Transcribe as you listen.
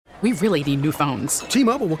We really need new phones.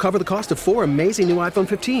 T-Mobile will cover the cost of 4 amazing new iPhone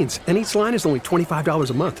 15s, and each line is only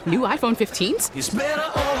 $25 a month. New iPhone 15s? It's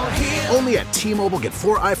better over here. Only at T-Mobile, get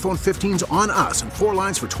 4 iPhone 15s on us and 4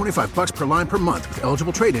 lines for $25 per line per month with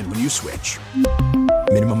eligible trade-in when you switch.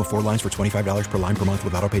 Minimum of 4 lines for $25 per line per month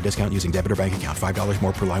with autopay discount using debit or bank account. $5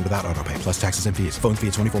 more per line without autopay, plus taxes and fees. Phone fee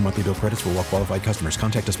at 24 monthly bill credits for well-qualified customers.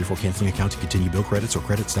 Contact us before canceling account to continue bill credits or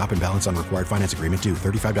credit stop and balance on required finance agreement due.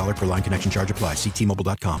 $35 per line connection charge applies. See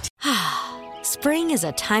T-Mobile.com. Spring is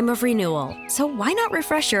a time of renewal, so why not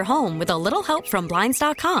refresh your home with a little help from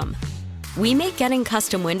Blinds.com? We make getting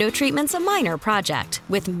custom window treatments a minor project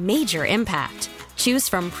with major impact. Choose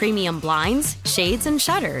from premium blinds, shades, and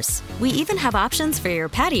shutters. We even have options for your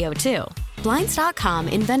patio, too. Blinds.com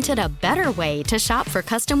invented a better way to shop for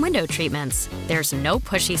custom window treatments. There's no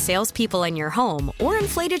pushy salespeople in your home or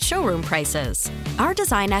inflated showroom prices. Our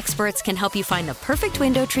design experts can help you find the perfect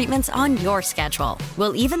window treatments on your schedule.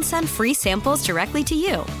 We'll even send free samples directly to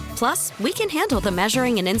you. Plus, we can handle the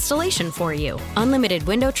measuring and installation for you. Unlimited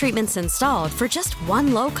window treatments installed for just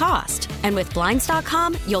one low cost. And with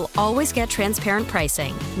Blinds.com, you'll always get transparent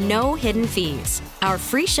pricing. No hidden fees. Our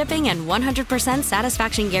free shipping and 100%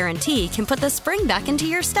 satisfaction guarantee can put the spring back into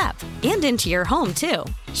your step and into your home, too.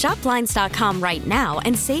 Shop Blinds.com right now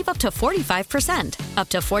and save up to 45%. Up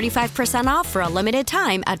to 45% off for a limited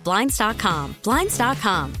time at Blinds.com.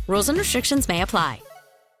 Blinds.com. Rules and restrictions may apply.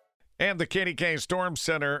 And the KDK Storm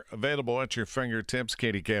Center available at your fingertips,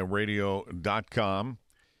 kdkradio.com.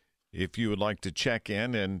 If you would like to check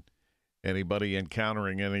in and anybody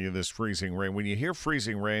encountering any of this freezing rain. When you hear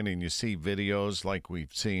freezing rain and you see videos like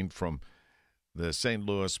we've seen from the St.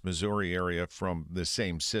 Louis, Missouri area from the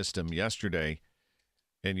same system yesterday,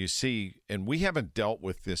 and you see, and we haven't dealt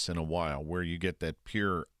with this in a while, where you get that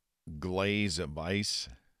pure glaze of ice,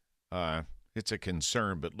 it's a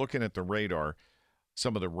concern. But looking at the radar,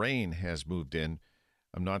 some of the rain has moved in.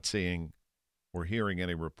 I'm not seeing or hearing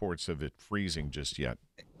any reports of it freezing just yet.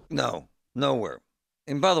 No, nowhere.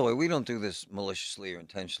 And by the way, we don't do this maliciously or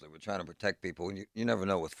intentionally. We're trying to protect people. You never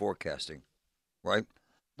know with forecasting, right?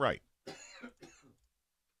 Right.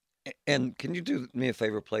 And can you do me a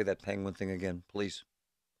favor, play that penguin thing again, please?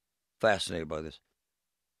 Fascinated by this.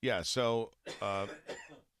 Yeah, so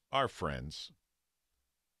our friends,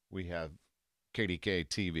 we have KDK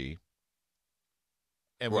TV,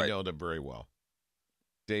 and we know them very well.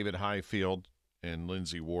 David Highfield and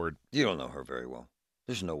Lindsay Ward. You don't know her very well.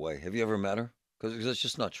 There's no way. Have you ever met her? Because that's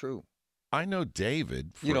just not true. I know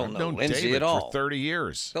David. You don't know Lindsay David at all. For 30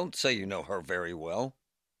 years. Don't say you know her very well.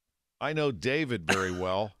 I know David very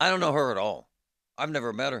well. I don't know her at all. I've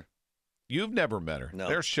never met her. You've never met her. No.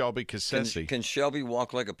 There's Shelby Cassesi. Can Shelby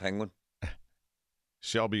walk like a penguin?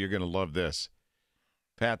 Shelby, you're going to love this.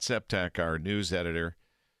 Pat Septak, our news editor.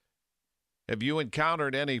 Have you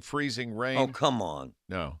encountered any freezing rain? Oh, come on.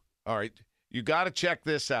 No. All right. You got to check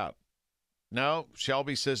this out. No,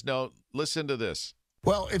 Shelby says no. Listen to this.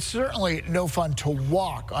 Well, it's certainly no fun to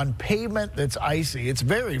walk on pavement that's icy. It's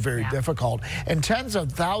very, very difficult. And tens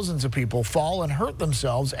of thousands of people fall and hurt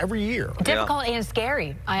themselves every year. Difficult and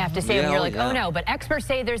scary, I have to say, when you're like, oh no. But experts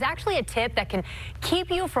say there's actually a tip that can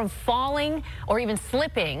keep you from falling or even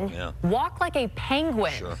slipping. Walk like a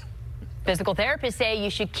penguin. Sure. Physical therapists say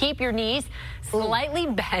you should keep your knees slightly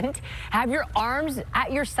bent, have your arms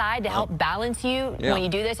at your side to help balance you when you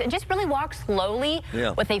do this, and just really walk slowly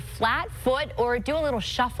with a flat foot or do a little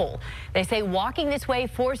shuffle. They say walking this way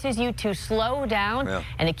forces you to slow down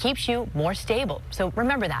and it keeps you more stable. So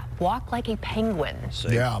remember that. Walk like a penguin.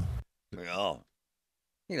 See? Yeah.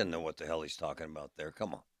 He doesn't know what the hell he's talking about there.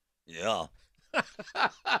 Come on. Yeah.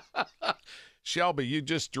 Shelby, you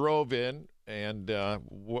just drove in, and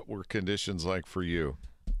what were conditions like for you?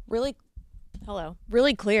 Really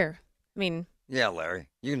clear. I mean. Yeah, Larry,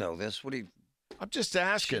 you know this. What do you? I'm just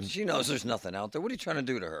asking. She knows there's nothing out there. What are you trying to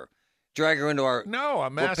do to her? Drag her into our. No,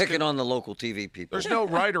 I'm we're asking. picking on the local TV people. There's no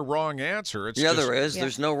right or wrong answer. It's just, there is. Yeah.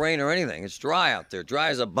 There's no rain or anything. It's dry out there. Dry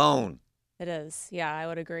as a bone. It is. Yeah, I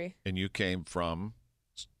would agree. And you came from?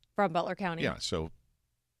 From Butler County. Yeah, so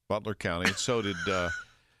Butler County. So did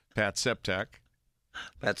Pat Septak.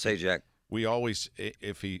 Pat Sajak. We always,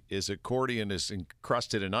 if his accordion is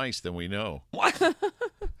encrusted in ice, then we know. What?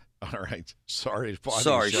 All right. Sorry,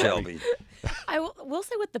 Shelby. I will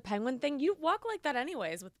say with the penguin thing, you walk like that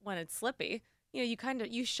anyways when it's slippy. You know,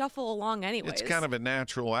 you shuffle along anyways. It's kind of a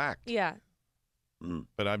natural act. Yeah.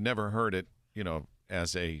 But I've never heard it,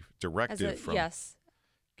 as a directive from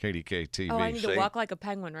KDK TV. Oh, I need to walk like a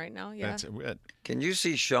penguin right now. Yeah. That's it. Can you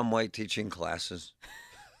see Shumway teaching classes?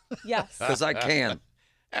 Yes. Because I can.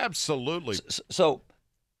 Absolutely. So,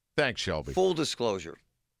 thanks, Shelby. Full disclosure.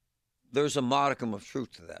 there's a modicum of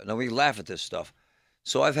truth to that. Now, we laugh at this stuff.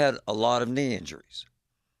 So I've had a lot of knee injuries.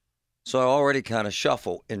 So I already kind of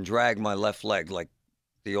shuffle and drag my left leg like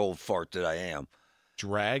the old fart that I am.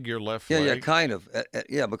 Drag your left leg? Yeah, kind of.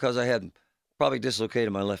 Yeah, because I had probably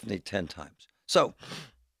dislocated my left knee 10 times. So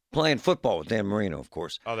playing football with Dan Marino, of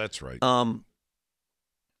course. Oh, that's right.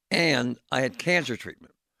 And I had cancer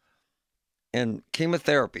treatment. And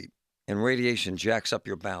chemotherapy and radiation jacks up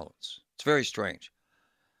your balance. It's very strange.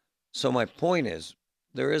 So my point is,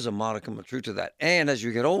 there is a modicum of truth to that. And as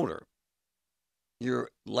you get older, you're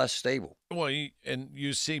less stable. Well,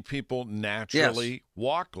 you see people naturally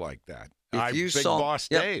walk like that. If you Big saw, Boss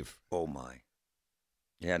Dave. Oh, my.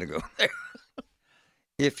 You had to go there.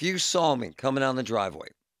 If you saw me coming down the driveway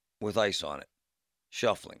with ice on it,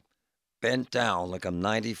 shuffling, bent down like I'm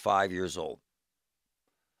 95 years old,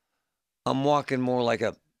 I'm walking more like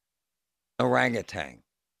a orangutan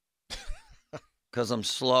because I'm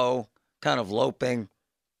slow, kind of loping.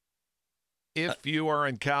 If you are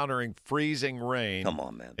encountering freezing rain, come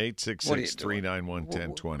on, man.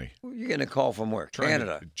 866-391-1020. You're getting a call from where?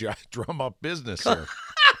 Canada. Drum up business here.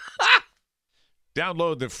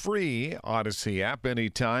 Download the free Odyssey app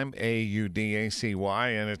anytime,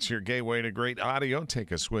 AUDACY, and it's your gateway to great audio.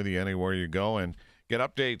 Take us with you anywhere you go and get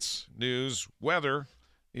updates, news, weather,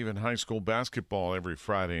 even high school basketball every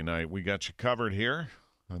Friday night. We got you covered here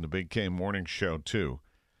on the Big K Morning Show, too.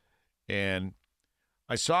 And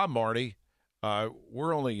I saw Marty.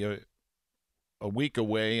 We're only a week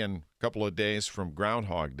away and a couple of days from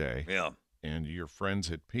Groundhog Day. Yeah. And your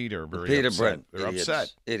friends at PETA are very PETA upset. Brent. They're Idiots.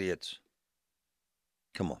 upset. Idiots.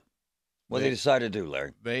 Come on. What did they decide to do,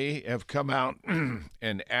 Larry? They have come out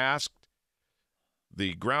and asked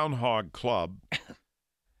the Groundhog Club,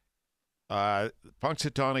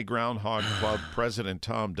 Punxsutawney Groundhog Club President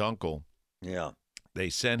Tom Dunkel. Yeah. They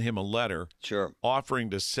sent him a letter offering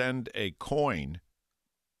to send a coin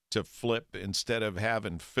to flip instead of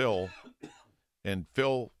having Phil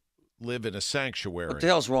live in a sanctuary. What the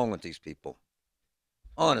hell's wrong with these people?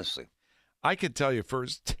 Honestly. I could tell you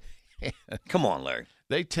first. Come on, Larry.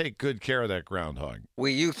 They take good care of that groundhog.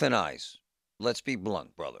 We euthanize, let's be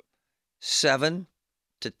blunt, brother, 7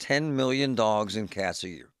 to 10 million dogs and cats a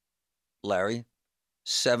year. Larry,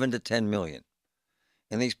 7 to 10 million.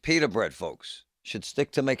 And these PETA bread folks should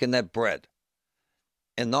stick to making that bread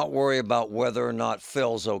and not worry about whether or not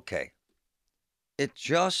Phil's okay. It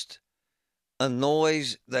just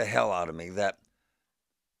annoys the hell out of me that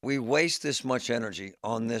we waste this much energy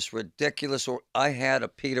on this ridiculous. I had a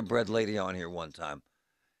PETA bread lady on here one time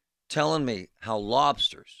telling me how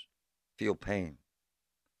lobsters feel pain,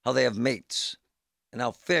 how they have mates, and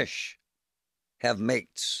how fish have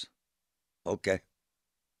mates. Okay.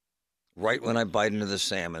 Right when I bite into the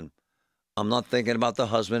salmon, I'm not thinking about the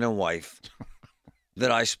husband and wife that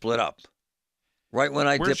I split up. Right when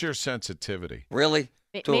I Where's your sensitivity? Really?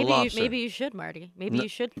 To a lobster. Maybe you should, Marty. Maybe you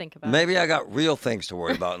should think about it. Maybe I got real things to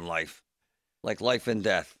worry about in life, like life and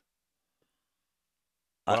death.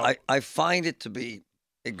 Well, I find it to be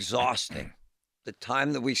exhausting, the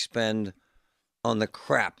time that we spend on the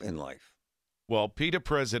crap in life. Well, PETA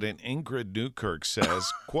President Ingrid Newkirk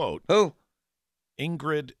says, quote, Who?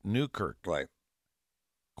 Ingrid Newkirk. Right.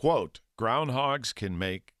 Quote, groundhogs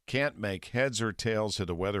can't make heads or tails of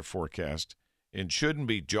the weather forecast and shouldn't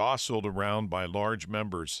be jostled around by large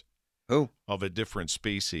members of a different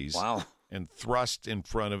species. Wow. And thrust in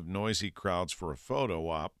front of noisy crowds for a photo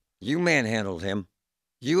op. You manhandled him.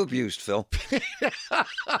 You abused Phil.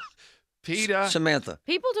 PETA. Samantha.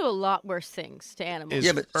 People do a lot worse things to animals.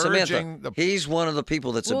 Yeah, but Samantha, he's one of the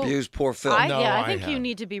people that's abused poor Phil. I think you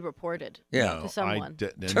need to be reported to someone.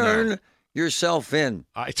 Turn yourself in.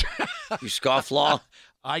 You scofflaw.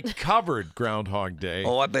 I covered Groundhog Day.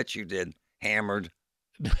 Oh, I bet you did. Hammered.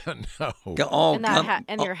 No. And that hat,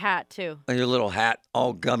 and your hat, too. And your little hat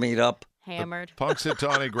all gummied up. Hammered. The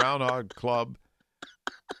Punxsutawney Groundhog Club.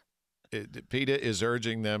 PETA is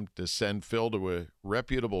urging them to send Phil to a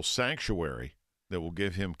reputable sanctuary that will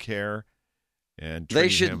give him care and treat him. They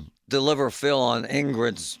should deliver Phil on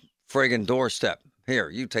Ingrid's friggin' doorstep. Here,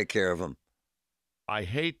 you take care of him. I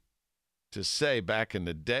hate to say back in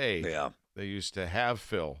the day, they used to have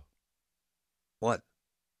Phil. What?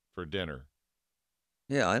 For dinner.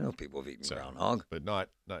 Yeah, I know people have eaten groundhog. But not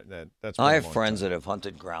that. That's I have friends that have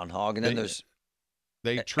hunted groundhog, and then there's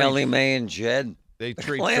treat Ellie Mae and Jed. They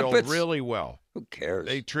treat Phil really well. Who cares?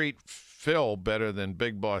 They treat Phil better than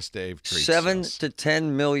Big Boss Dave treats 7 us. to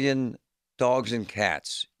 10 million dogs and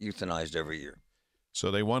cats euthanized every year.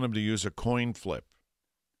 So they want him to use a coin flip.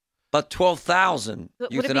 But 12,000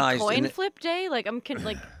 Would euthanized. it be coin flip day? Like,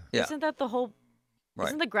 Yeah. Isn't that the whole Right.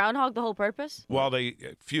 Isn't the groundhog the whole purpose? Well, a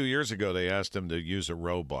few years ago, they asked him to use a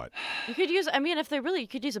robot. You could use, I mean, if they really, you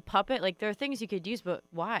could use a puppet. Like, there are things you could use, but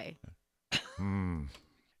why?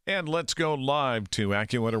 And let's go live to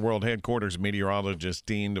AccuWeather World Headquarters meteorologist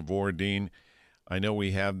Dean DeVore. Dean, I know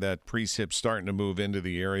we have that precip starting to move into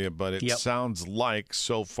the area, but it sounds like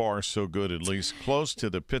so far so good, at least close to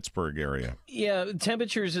the Pittsburgh area. Yeah,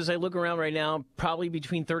 temperatures as I look around right now, probably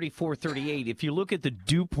between 34, 38. If you look at the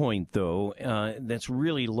dew point, though, that's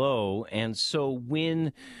really low. And so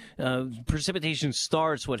when precipitation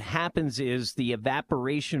starts, what happens is the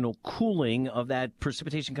evaporational cooling of that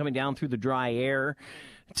precipitation coming down through the dry air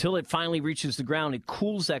until it finally reaches the ground, it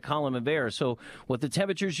cools that column of air. So what the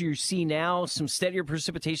temperatures you see now, some steadier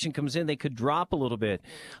precipitation comes in, they could drop a little bit.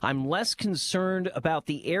 I'm less concerned about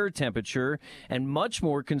the air temperature and much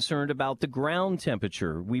more concerned about the ground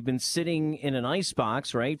temperature. We've been sitting in an ice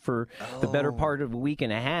box, right, for the better part of a week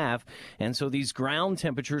and a half, and so these ground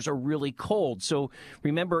temperatures are really cold. So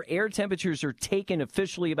remember, air temperatures are taken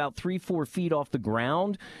officially about 3-4 feet off the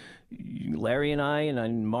ground. Larry and I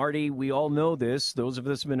and Marty, we all know this. Those of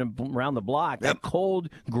us who have been around the block. That cold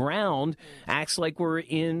ground acts like we're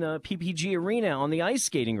in PPG Arena on the ice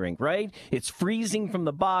skating rink, right? It's freezing from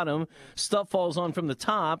the bottom, stuff falls on from the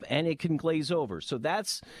top, and it can glaze over. So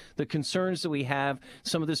that's the concerns that we have.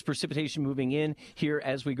 Some of this precipitation moving in here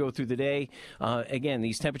as we go through the day. Again,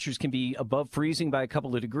 these temperatures can be above freezing by a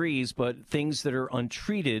couple of degrees, but things that are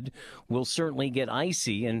untreated will certainly get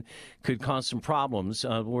icy and could cause some problems.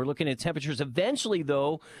 We're looking at temperatures eventually,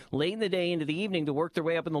 though, late in the day into the evening to work their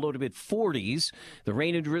way up in the low to mid 40s. The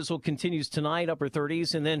rain and drizzle continues tonight, upper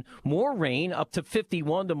 30s, and then more rain up to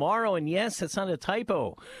 51 tomorrow. And yes, that's not a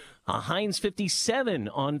typo. Hines 57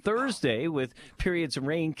 on Thursday with periods of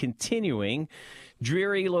rain continuing.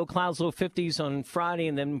 Dreary, low clouds, low 50s on Friday,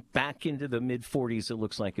 and then back into the mid-40s, it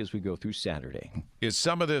looks like, as we go through Saturday. Is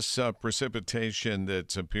some of this precipitation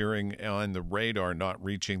that's appearing on the radar not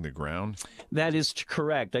reaching the ground? That is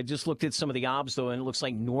correct. I just looked at some of the obs, though, and it looks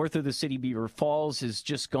like north of the city, Beaver Falls has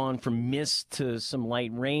just gone from mist to some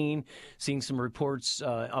light rain. Seeing some reports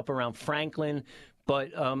up around Franklin. But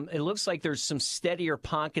it looks like there's some steadier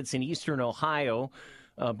pockets in eastern Ohio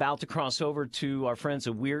about to cross over to our friends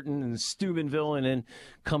at Weirton and Steubenville and then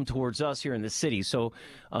come towards us here in the city. So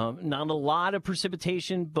not a lot of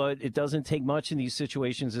precipitation, but it doesn't take much in these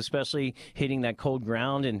situations, especially hitting that cold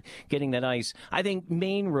ground and getting that ice. I think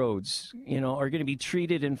main roads, are going to be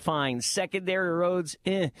treated and fine. Secondary roads,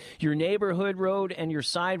 your neighborhood road and your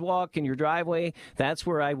sidewalk and your driveway, that's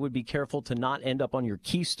where I would be careful to not end up on your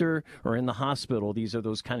keister or in the hospital. These are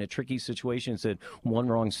those kind of tricky situations that one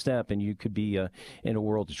wrong step and you could be in a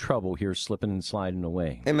world of trouble here, slipping and sliding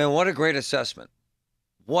away. Hey, man, what a great assessment.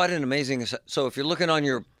 What an amazing So if you're looking on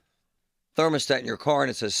your thermostat in your car and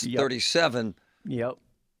it says 37,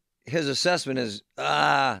 his assessment is,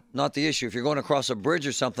 not the issue. If you're going across a bridge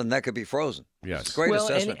or something, that could be frozen. Yes. It's a great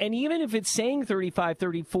assessment. And even if it's saying 35,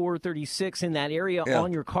 34, 36 in that area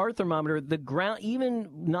on your car thermometer, the ground, even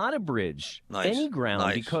not a bridge, any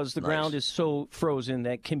ground, because the ground is so frozen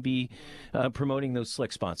that can be promoting those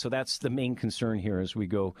slick spots. So that's the main concern here as we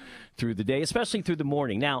go through the day, especially through the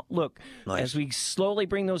morning. Now, look, as we slowly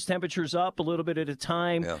bring those temperatures up a little bit at a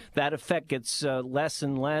time, that effect gets less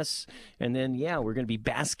and less. And then, we're going to be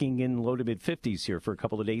basking in low to mid 50s here for a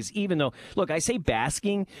couple of days, even though, look, I say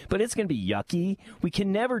basking, but it's going to be yucky. We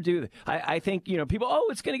can never do that. I think, people,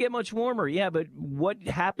 it's going to get much warmer. Yeah, but what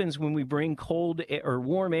happens when we bring cold or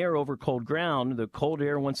warm air over cold ground? The cold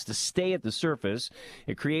air wants to stay at the surface.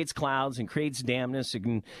 It creates clouds and creates dampness.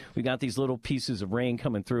 We got these little pieces of rain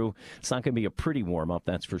coming through. It's not going to be a pretty warm up,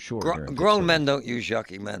 that's for sure. Grown men don't use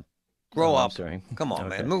yucky, man. Grow up. Sorry. Come on,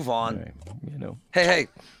 man. Move on. Right. Hey.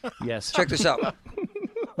 Yes. Check this out.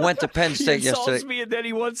 Went to Penn State yesterday. He insults me and then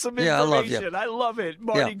he wants some information. I love you. I love it.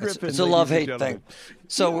 Marty Griffin. It's a love-hate thing.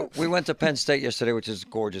 So we went to Penn State yesterday, which is a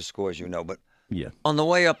gorgeous school, as you know. But on the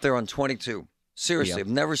way up there on 22, seriously, I've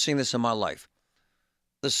never seen this in my life.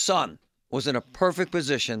 The sun was in a perfect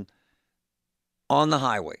position on the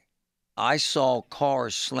highway. I saw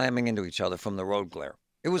cars slamming into each other from the road glare.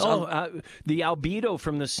 It was the albedo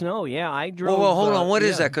from the snow. Yeah, I drove. Well, hold on. What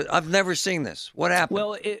is that? 'Cause I've never seen this. What happened?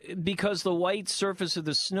 Well, because the white surface of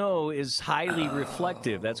the snow is highly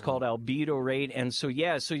reflective. That's called albedo rate. And so,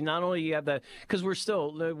 so not only you have that, because we're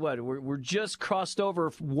still, we're just crossed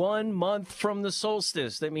over 1 month from the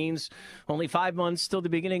solstice. That means only 5 months till the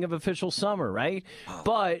beginning of official summer, right?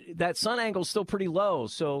 But that sun angle is still pretty low.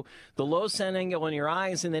 So the low sun angle on your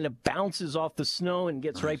eyes, and then it bounces off the snow and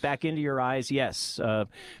gets right back into your eyes. Yes.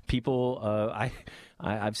 People,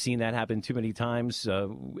 I've seen that happen too many times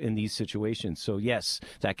in these situations. So, yes,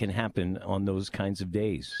 that can happen on those kinds of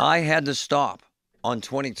days. I had to stop on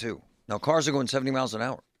 22. Now, cars are going 70 miles an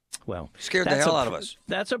hour. Well, scared the hell out of us.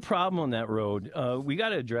 That's a problem on that road. We got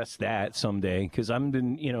to address that someday because I've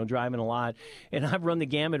been, driving a lot, and I've run the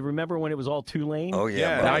gamut. Remember when it was all 2-lane? Oh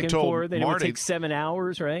yeah, back and told forth, and Marty, it would take 7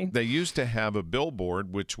 hours, right? They used to have a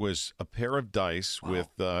billboard which was a pair of dice with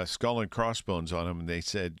skull and crossbones on them, and they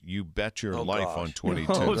said, "You bet your life on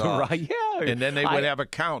 22." Right? Yeah. And then they would have a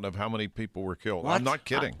count of how many people were killed. What? I'm not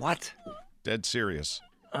kidding. What? Dead serious.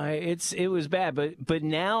 It was bad, but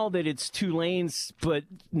now that it's 2 lanes but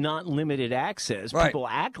not limited access, right. People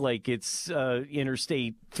act like it's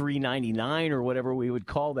Interstate 399 or whatever we would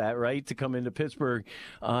call that, right, to come into Pittsburgh,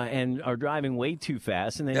 and are driving way too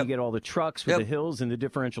fast, and then you get all the trucks with the hills and the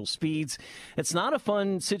differential speeds. It's not a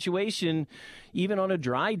fun situation, even on a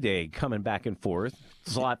dry day, coming back and forth.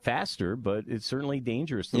 It's a lot faster, but it's certainly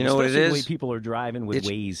dangerous. You know what it Especially is? the way people are driving with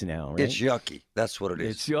Waze now, right? It's yucky. That's what it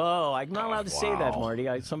is. I'm not allowed to say that, Marty.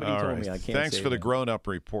 Somebody told me I can't Thanks say for the that. grown-up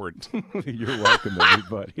report. You're welcome,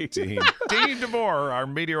 everybody. Dean DeVore, our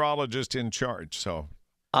meteorologist in charge. So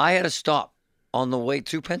I had to stop on the way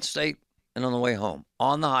to Penn State and on the way home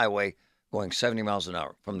on the highway going 70 miles an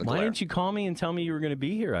hour from the glare. Why didn't you call me and tell me you were going to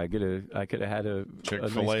be here? I could have had a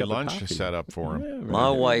Chick-fil-A nice cup lunch of coffee. set up for him. Yeah, right, My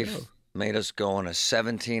there you wife go. made us go on a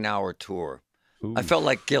 17-hour tour. Ooh. I felt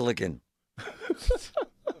like Gilligan.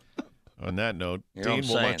 On that note, You know what Dean I'm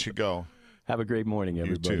will saying? let you go. Have a great morning,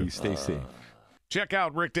 everybody. too. Stay safe. Check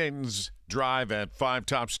out Rick Dayton's Drive at 5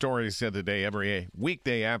 top stories of the day every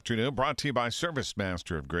weekday afternoon. Brought to you by Service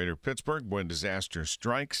Master of Greater Pittsburgh. When disaster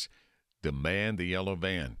strikes, demand the yellow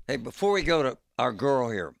van. Hey, before we go to our girl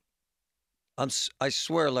here, I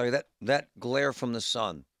swear, Larry, that glare from the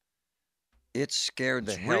sun, it scared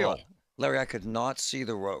the hell real. out. Larry, I could not see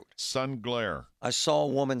the road. Sun glare. I saw a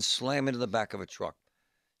woman slam into the back of a truck.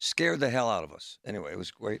 Scared the hell out of us. Anyway, it was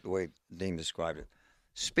great the way Dean described it.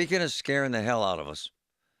 Speaking of scaring the hell out of us,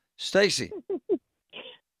 Stacy.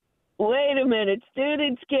 Wait a minute.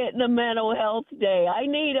 Students getting a mental health day. I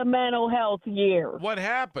need a mental health year. What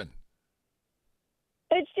happened?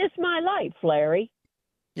 It's just my life, Larry.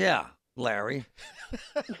 Yeah, Larry.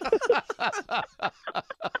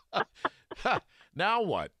 Now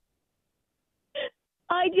what?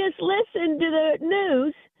 I just listened to the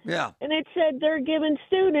news, Yeah, and it said they're giving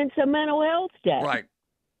students a mental health day. right.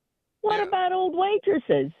 What Yeah. about old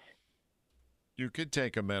waitresses? You could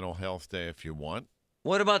take a mental health day if you want.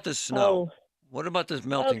 What about the snow? Oh, What about this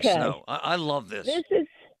melting okay. snow? I love this. This is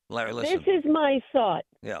Larry, listen. this is my thought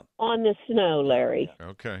Yeah. on the snow, Larry.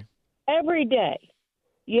 Okay. Every day,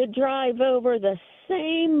 you drive over the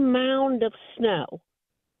same mound of snow.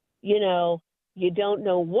 You know, you don't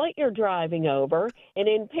know what you're driving over. And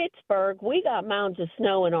in Pittsburgh, we got mounds of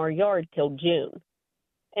snow in our yard till June.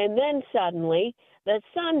 And then suddenly, the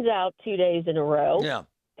sun's out 2 days in a row. Yeah.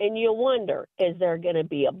 And you wonder, is there going to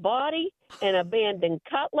be a body, an abandoned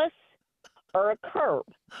cutlass, or a curb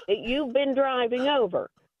that you've been driving over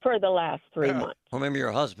for the last 3 months? Or maybe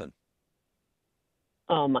your husband.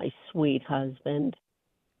 Oh, my sweet husband.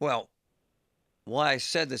 Well, why I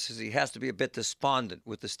said this is he has to be a bit despondent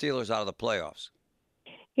with the Steelers out of the playoffs.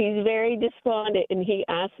 He's very despondent, and he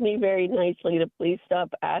asked me very nicely to please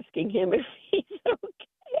stop asking him if he's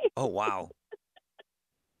okay. Oh, wow.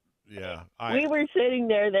 Yeah. We were sitting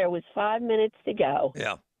there. There was 5 minutes to go.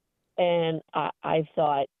 Yeah. And I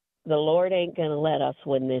thought, the Lord ain't going to let us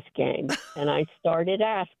win this game. And I started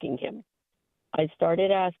asking him. I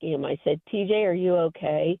said, TJ, are you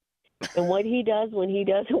okay? And what he does when he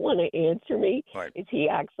doesn't want to answer me is he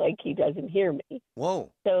acts like he doesn't hear me.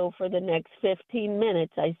 Whoa. So for the next 15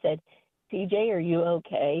 minutes, I said, TJ, are you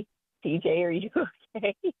okay? TJ, are you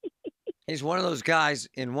okay? He's one of those guys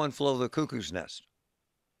in One Flew Over the Cuckoo's Nest.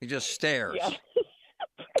 He just stares. Yeah.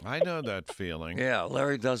 I know that feeling. Yeah,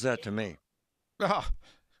 Larry does that to me. Ah,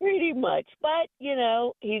 Pretty much. But, you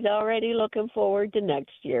know, he's already looking forward to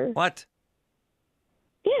next year. What?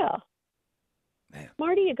 Yeah. Man.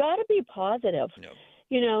 Marty, you got to be positive. No.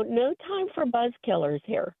 You know, no time for buzz killers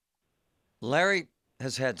here. Larry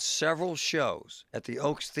has had several shows at the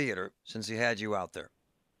Oaks Theater since he had you out there.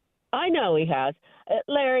 I know he has.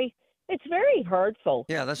 Larry, it's very hurtful.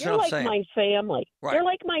 Yeah, that's You're what I'm like saying. my family. Right. You're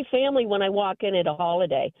like my family when I walk in at a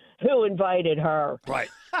holiday. Who invited her? Right.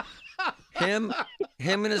 Him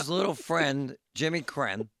and his little friend, Jimmy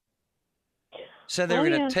Kren, said they were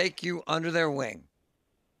going to take you under their wing.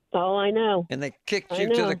 Oh, I know. And they kicked I you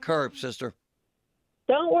to know. the curb, sister.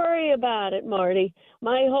 Don't worry about it, Marty.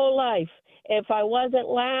 My whole life, if I wasn't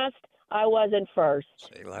last, I wasn't first.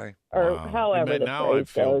 See, Larry? Or however the now I phrase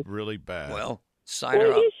feel goes. really bad. Well, sign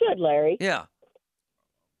her up. You should, Larry. Yeah.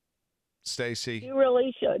 Stacy. You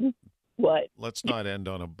really should. What? Let's not end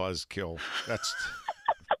on a buzzkill. That's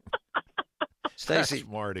Stacy.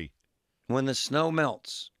 Marty. When the snow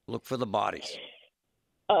melts, look for the bodies.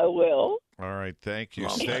 I will. All right, thank you.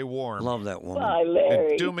 Love Stay that. warm. Love that woman. Bye, Larry.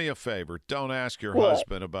 And do me a favor. Don't ask your What?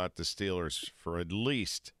 husband about the Steelers for at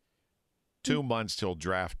least 2 months till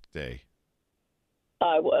draft day.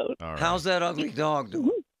 I won't. All right. How's that ugly dog doing?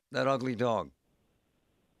 That ugly dog.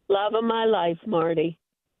 Love of my life, Marty.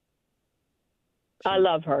 I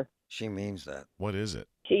love her. She means that. What is it?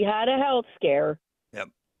 She had a health scare. Yep.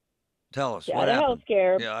 Tell us. She What had a health happened?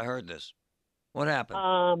 scare. Yeah, I heard this. What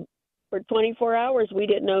happened? For 24 hours, we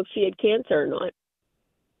didn't know if she had cancer or not.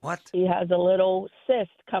 What? She has a little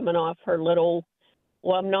cyst coming off her little.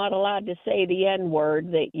 Well, I'm not allowed to say the N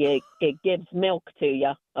word that it gives milk to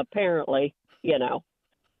you, apparently,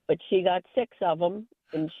 But she got 6 of them,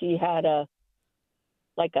 and she had a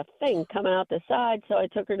thing come out the side. So I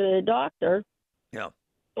took her to the doctor. Yeah.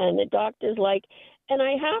 And the doctor's like, and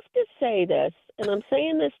I have to say this, and I'm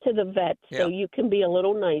saying this to the vet so you can be a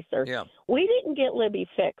little nicer. Yeah. We didn't get Libby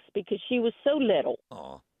fixed because she was so little.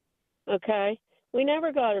 Oh. Okay? We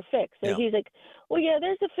never got her fixed. So he's like, well, yeah,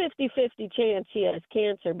 there's a 50-50 chance she has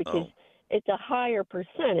cancer because it's a higher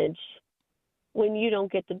percentage when you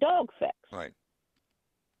don't get the dog fixed. Right.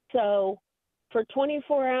 So for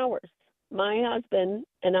 24 hours, my husband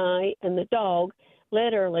and I and the dog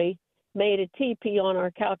literally made a teepee on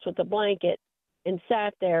our couch with a blanket and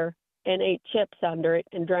sat there and ate chips under it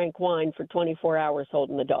and drank wine for 24 hours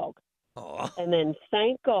holding the dog. Oh. And then,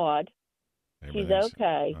 thank God, she's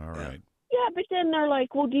okay. All right. Yeah, but then they're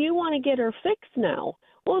like, well, do you want to get her fixed now?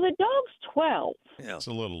 Well, the dog's 12. Yeah. It's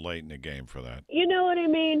a little late in the game for that. You know what I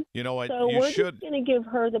mean? You know what? So you we're should. just going to give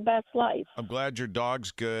her the best life. I'm glad your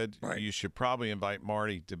dog's good. Right. You should probably invite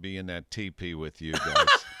Marty to be in that teepee with you guys.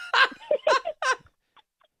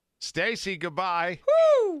 Stacy, goodbye.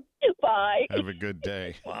 Woo! Bye. Have a good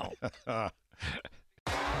day. Wow.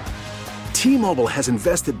 T-Mobile has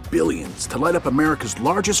invested billions to light up America's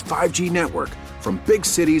largest 5G network, from big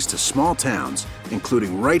cities to small towns,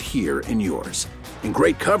 including right here in yours. And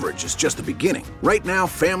great coverage is just the beginning. Right now,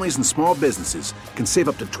 families and small businesses can save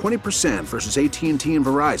up to 20% versus AT&T and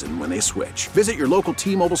Verizon when they switch. Visit your local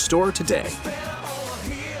T-Mobile store today.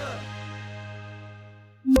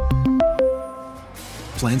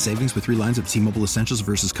 Plan savings with 3 lines of T-Mobile Essentials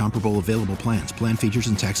versus comparable available plans. Plan features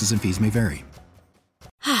and taxes and fees may vary.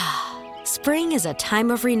 Spring is a time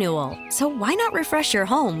of renewal, so why not refresh your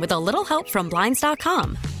home with a little help from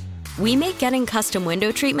Blinds.com? We make getting custom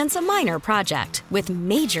window treatments a minor project with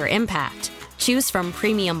major impact. Choose from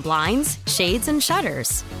premium blinds, shades, and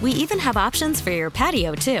shutters. We even have options for your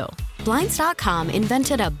patio, too. Blinds.com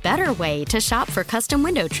invented a better way to shop for custom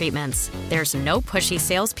window treatments. There's no pushy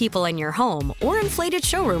salespeople in your home or inflated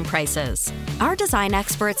showroom prices. Our design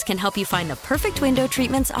experts can help you find the perfect window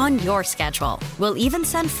treatments on your schedule. We'll even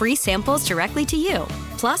send free samples directly to you.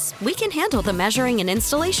 Plus, we can handle the measuring and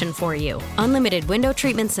installation for you. Unlimited window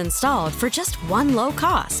treatments installed for just one low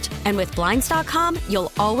cost. And with Blinds.com,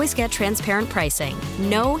 you'll always get transparent pricing.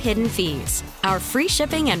 No hidden fees. Our free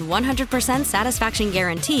shipping and 100% satisfaction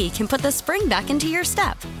guarantee can put the spring back into your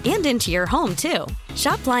step and into your home, too.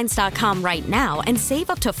 Shop Blinds.com right now and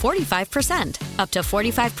save up to 45%. Up to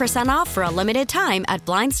 45% off for a limited time at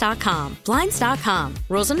Blinds.com. Blinds.com.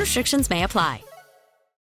 Rules and restrictions may apply.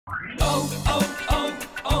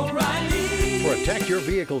 Protect your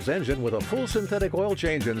vehicle's engine with a full synthetic oil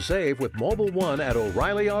change and save with Mobile One at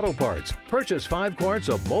O'Reilly Auto Parts. Purchase 5 quarts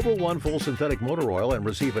of Mobile One full synthetic motor oil and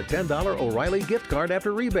receive a $10 O'Reilly gift card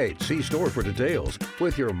after rebate. See store for details.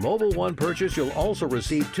 With your Mobile One purchase, you'll also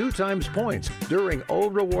receive 2 times points during O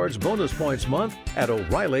Rewards Bonus Points Month at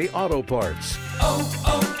O'Reilly Auto Parts.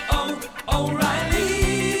 O'Reilly.